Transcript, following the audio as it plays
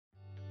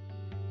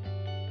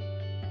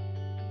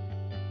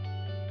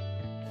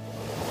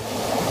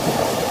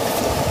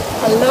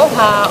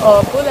Aloha,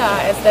 or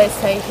Bula as they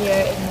say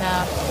here in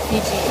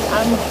Fiji.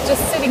 I'm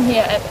just sitting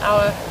here at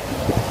our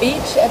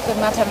beach at the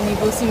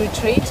Matanibusi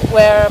retreat,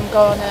 where I'm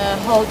going to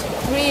hold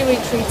 3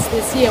 retreats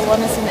this year.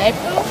 One is in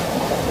April,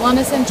 one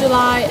is in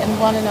July, and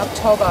one in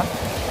October.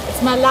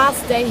 It's my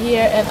last day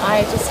here and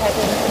I just had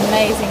an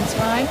amazing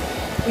time.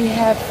 We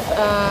have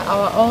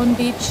our own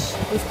beach,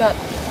 we've got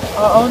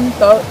our own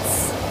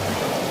boats,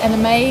 and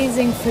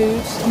amazing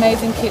food,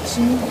 amazing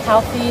kitchen,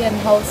 healthy and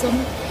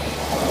wholesome.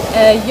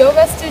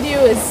 Yoga studio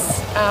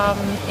is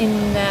in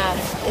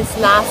its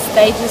last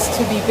stages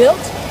to be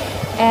built,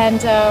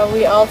 and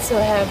we also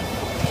have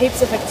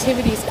heaps of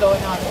activities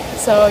going on.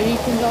 So you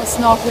can go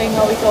snorkeling,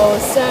 or we go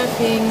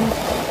surfing,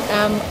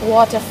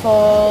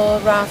 waterfall,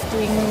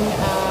 rafting.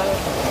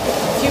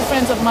 A few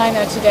friends of mine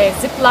are today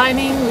zip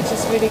lining, which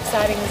is really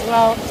exciting as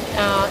well.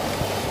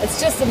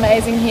 It's just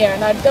amazing here,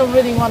 and I don't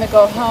really want to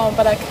go home,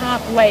 but I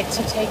can't wait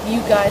to take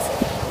you guys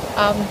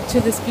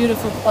to this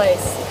beautiful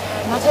place.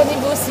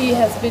 Matanibusi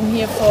has been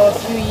here for a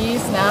few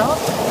years now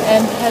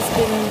and has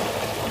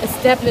been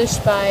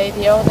established by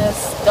the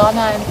owners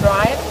Donna and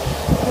Brian,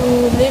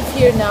 who live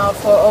here now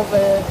for over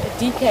a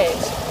decade,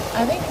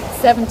 I think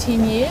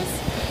 17 years,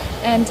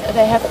 and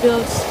they have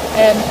built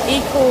an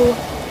eco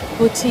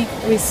boutique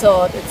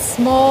resort. It's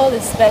small,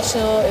 it's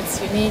special,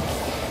 it's unique,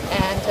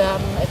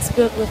 and it's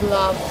built with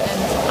love,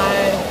 and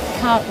I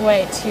can't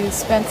wait to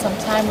spend some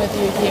time with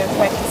you here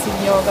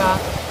practicing yoga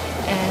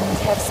and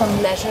have some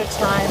leisure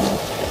time,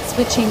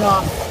 switching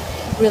off,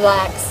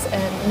 relax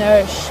and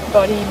nourish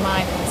body,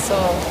 mind and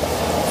soul.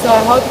 So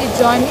I hope you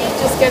join me.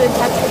 Just get in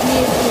touch with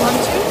me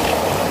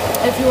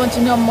if you want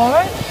to know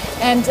more,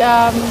 and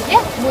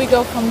yeah, we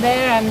go from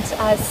there, and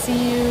I'll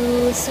see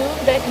you soon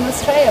back in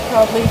Australia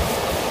probably.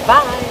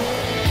 Bye!